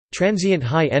Transient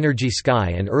High-Energy Sky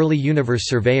and Early Universe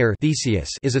Surveyor (THESEUS)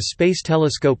 is a space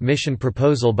telescope mission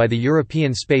proposal by the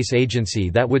European Space Agency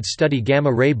that would study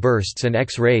gamma-ray bursts and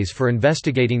X-rays for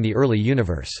investigating the early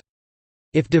universe.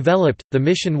 If developed, the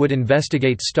mission would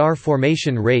investigate star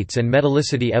formation rates and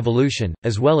metallicity evolution,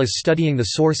 as well as studying the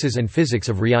sources and physics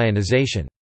of reionization.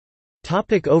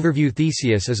 Topic overview.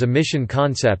 THESEUS is a mission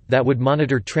concept that would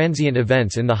monitor transient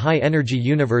events in the high-energy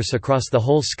universe across the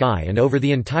whole sky and over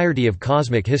the entirety of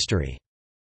cosmic history.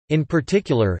 In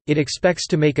particular, it expects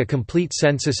to make a complete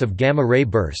census of gamma-ray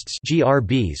bursts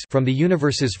 (GRBs) from the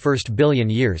universe's first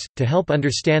billion years, to help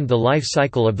understand the life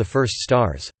cycle of the first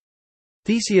stars.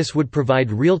 THESEUS would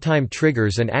provide real-time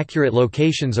triggers and accurate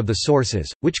locations of the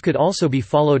sources, which could also be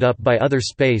followed up by other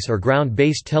space or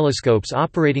ground-based telescopes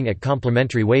operating at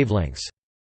complementary wavelengths.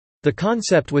 The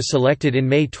concept was selected in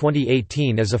May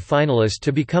 2018 as a finalist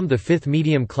to become the fifth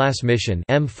medium-class mission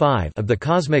 (M5) of the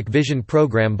Cosmic Vision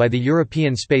Program by the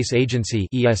European Space Agency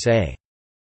 (ESA).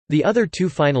 The other two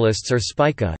finalists are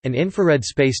Spica, an infrared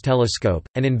space telescope,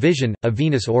 and Envision, a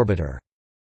Venus orbiter.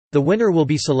 The winner will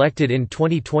be selected in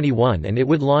 2021 and it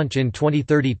would launch in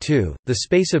 2032. The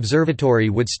Space Observatory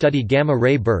would study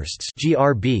gamma-ray bursts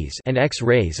 (GRBs) and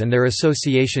X-rays and their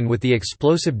association with the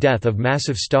explosive death of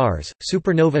massive stars,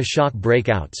 supernova shock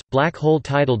breakouts, black hole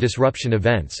tidal disruption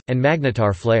events, and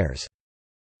magnetar flares.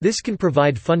 This can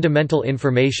provide fundamental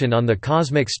information on the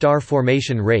cosmic star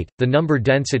formation rate, the number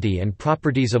density and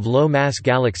properties of low-mass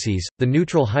galaxies, the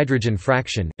neutral hydrogen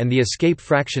fraction, and the escape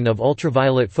fraction of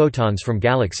ultraviolet photons from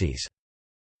galaxies.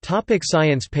 Topic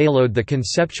science payload. The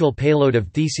conceptual payload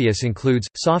of THESEUS includes,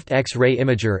 soft X-ray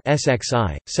imager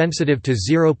 (SXI), sensitive to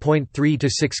 0.3 to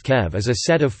 6 keV as a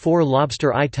set of 4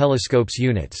 lobster eye telescopes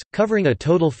units, covering a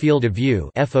total field of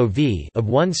view (FOV) of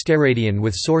 1 steradian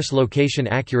with source location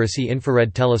accuracy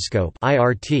infrared telescope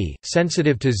 (IRT),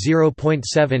 sensitive to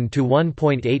 0.7 to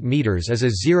 1.8 meters as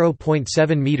a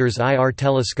 0.7 meters IR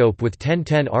telescope with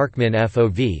 1010 arcmin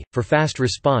FOV, for fast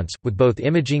response, with both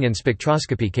imaging and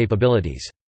spectroscopy capabilities.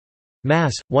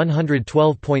 Mass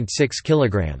 112.6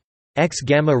 kg.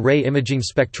 X-gamma ray imaging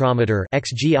spectrometer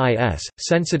 (XGIS),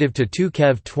 sensitive to 2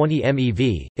 keV 20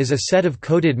 MeV, is a set of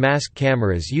coded mask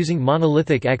cameras using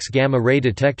monolithic X-gamma ray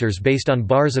detectors based on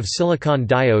bars of silicon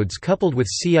diodes coupled with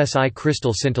CSI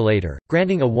crystal scintillator,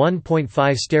 granting a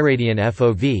 1.5 steradian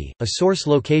FOV, a source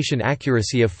location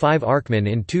accuracy of 5 arcmin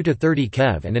in 2 to 30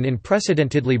 keV and an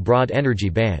unprecedentedly broad energy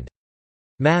band.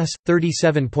 Mass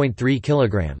 37.3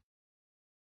 kg.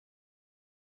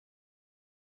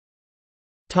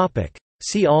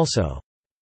 See also: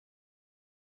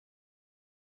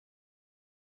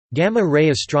 Gamma-ray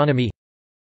astronomy,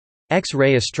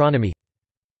 X-ray astronomy.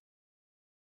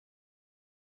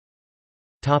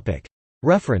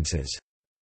 References